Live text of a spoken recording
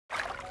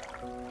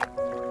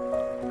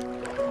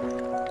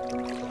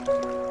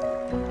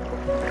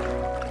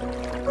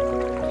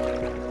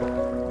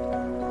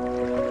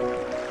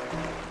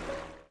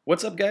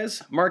What's up,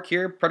 guys? Mark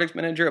here, product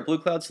manager at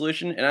Bluecloud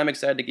Solution, and I'm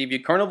excited to give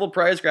you Carnival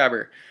Prize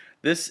Grabber.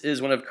 This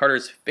is one of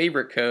Carter's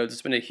favorite codes.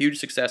 It's been a huge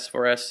success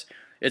for us.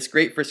 It's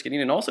great for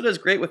skinning and also does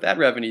great with ad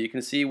revenue. You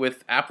can see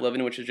with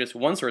AppLovin, which is just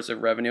one source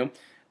of revenue,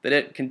 that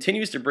it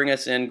continues to bring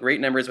us in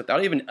great numbers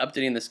without even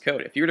updating this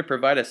code. If you were to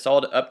provide a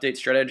solid update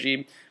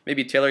strategy,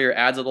 maybe tailor your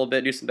ads a little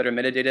bit, do some better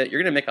metadata,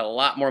 you're going to make a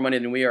lot more money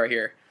than we are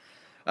here.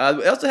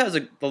 It also has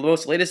the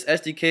most latest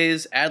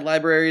SDKs, ad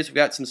libraries. We've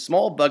got some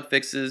small bug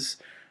fixes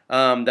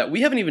that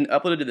we haven't even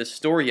uploaded to the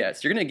store yet.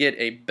 So you're going to get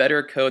a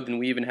better code than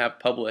we even have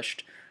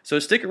published. So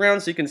stick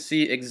around so you can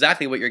see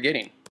exactly what you're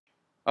getting.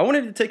 I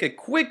wanted to take a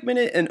quick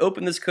minute and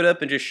open this code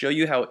up and just show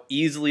you how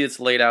easily it's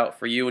laid out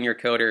for you and your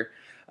coder.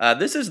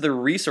 This is the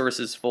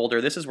resources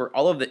folder. This is where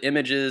all of the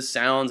images,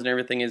 sounds, and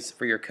everything is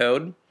for your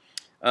code.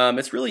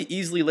 It's really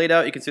easily laid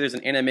out. You can see there's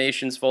an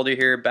animations folder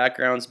here,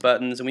 backgrounds,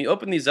 buttons, and we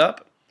open these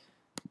up.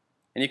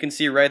 And you can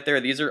see right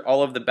there, these are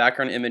all of the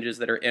background images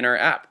that are in our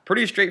app.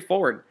 Pretty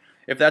straightforward.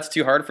 If that's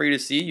too hard for you to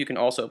see, you can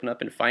also open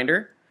up in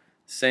Finder.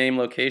 Same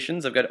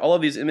locations. I've got all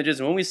of these images,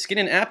 and when we skin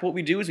an app, what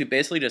we do is we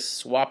basically just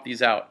swap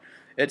these out.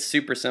 It's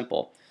super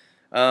simple.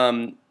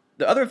 The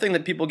other thing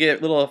that people get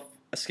a little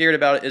scared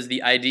about is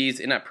the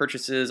IDs, in-app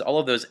purchases, all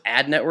of those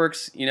ad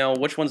networks. You know,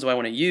 which ones do I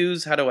want to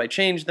use? How do I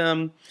change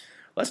them?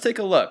 Let's take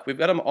a look. We've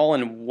got them all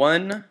in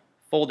one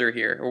folder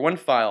here, or one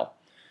file.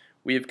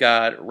 We've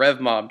got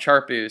RevMob,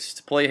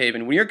 Chartboost,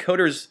 Playhaven. When your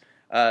coder's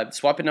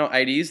swapping out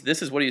IDs,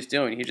 this is what he's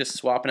doing. He's just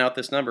swapping out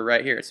this number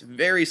right here. It's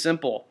very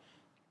simple.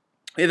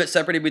 We have it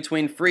separated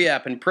between free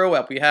app and pro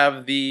app. We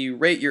have the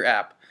rate your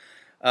app,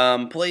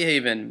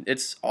 Playhaven.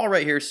 It's all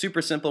right here,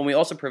 super simple. And we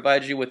also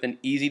provide you with an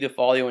easy to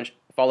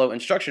follow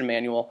instruction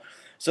manual.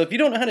 So if you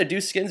don't know how to do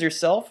skins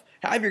yourself,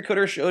 have your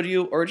coder show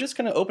you, or just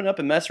kind of open up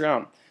and mess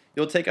around.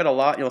 You'll take out a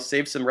lot and you'll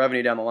save some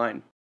revenue down the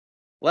line.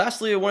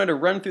 Lastly, I wanted to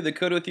run through the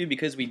code with you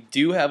because we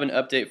do have an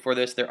update for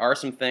this. There are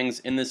some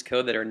things in this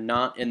code that are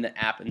not in the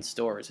app and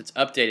stores. It's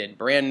updated,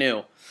 brand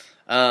new.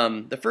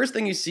 The first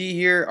thing you see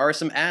here are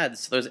some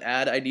ads. Those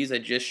ad IDs I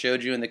just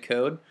showed you in the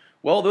code.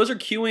 Well, those are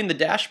queuing the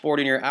dashboard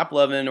in your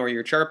AppLovin or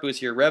your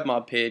Chartboost, your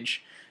RevMob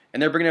page, and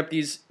they're bringing up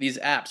these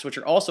apps, which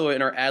are also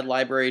in our ad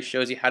library.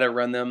 Shows you how to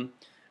run them,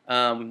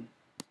 turn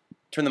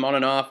them on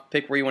and off,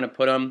 pick where you want to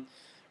put them.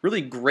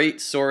 Really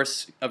great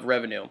source of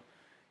revenue.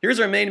 Here's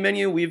our main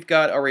menu. We've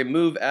got our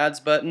remove ads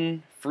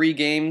button, free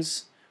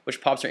games, which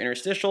pops our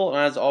interstitial, and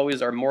as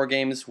always our more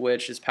games,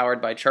 which is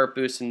powered by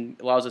Chartboost and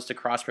allows us to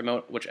cross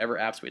promote whichever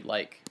apps we'd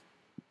like.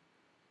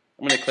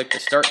 I'm going to click the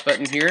start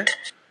button here.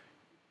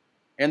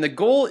 And the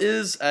goal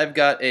is I've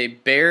got a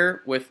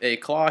bear with a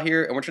claw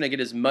here, and we're trying to get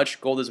as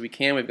much gold as we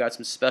can. We've got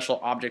some special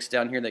objects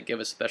down here that give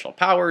us special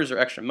powers or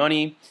extra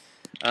money.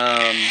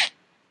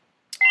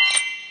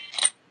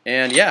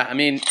 And yeah, I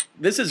mean,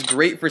 this is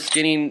great for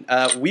skinning.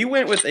 We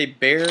went with a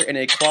bear and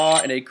a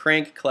claw and a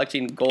crank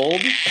collecting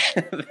gold.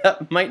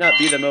 That might not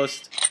be the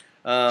most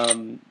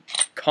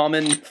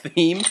common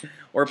theme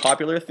or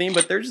popular theme,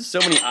 but there's just so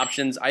many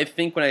options. I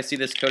think when I see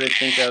this code, I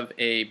think of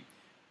a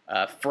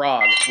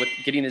frog with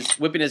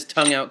whipping his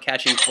tongue out,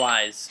 catching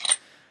flies.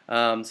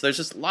 So there's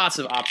just lots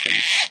of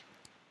options.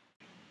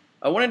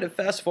 I wanted to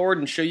fast forward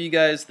and show you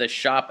guys the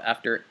shop.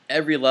 After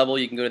every level,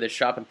 you can go to the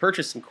shop and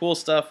purchase some cool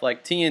stuff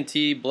like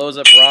TNT, blows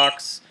up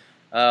rocks.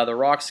 The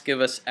rocks give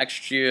us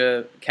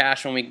extra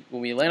cash when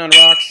we land on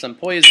rocks, some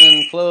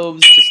poison,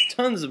 cloves, just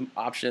tons of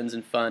options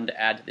and fun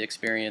to add to the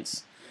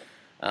experience.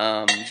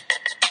 Let's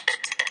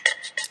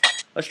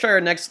try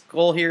our next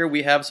goal here.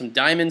 We have some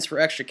diamonds for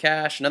extra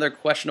cash. Another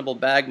questionable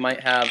bag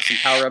might have some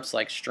power-ups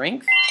like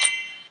strength.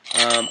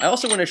 I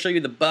also want to show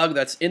you the bug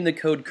that's in the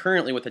code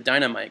currently with the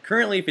dynamite.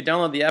 Currently, if you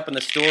download the app in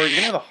the store, you're going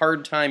to have a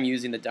hard time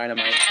using the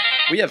dynamite.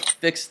 We have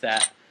fixed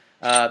that.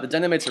 The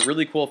dynamite's a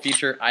really cool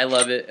feature. I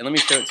love it. And let me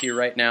show it to you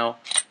right now.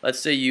 Let's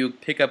say you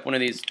pick up one of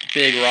these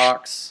big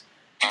rocks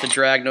to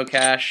drag, no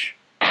cash.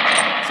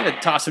 I'm just going to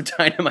toss some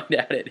dynamite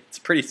at it. It's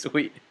pretty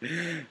sweet.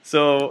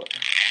 So,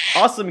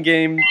 awesome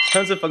game.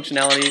 Tons of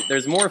functionality.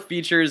 There's more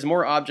features,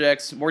 more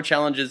objects, more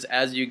challenges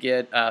as you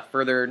get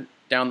further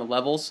down the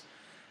levels.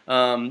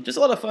 Just a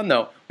lot of fun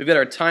though. We've got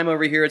our time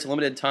over here. It's a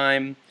limited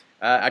time.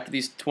 After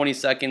these 20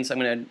 seconds, I'm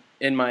going to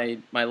end my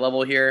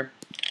level here.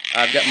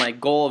 I've got my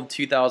goal of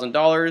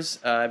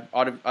 $2,000.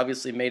 I've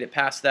obviously made it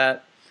past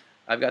that.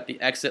 I've got the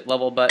exit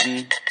level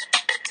button.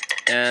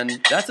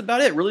 And that's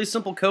about it. Really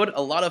simple code.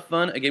 A lot of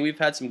fun. Again, we've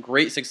had some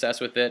great success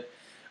with it.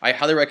 I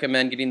highly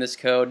recommend getting this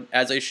code.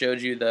 As I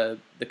showed you, the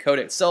code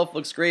itself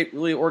looks great.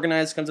 Really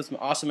organized. Comes with some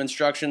awesome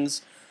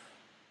instructions.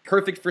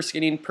 Perfect for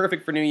skinning,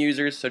 perfect for new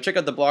users. So check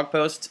out the blog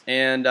post,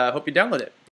 and hope you download it.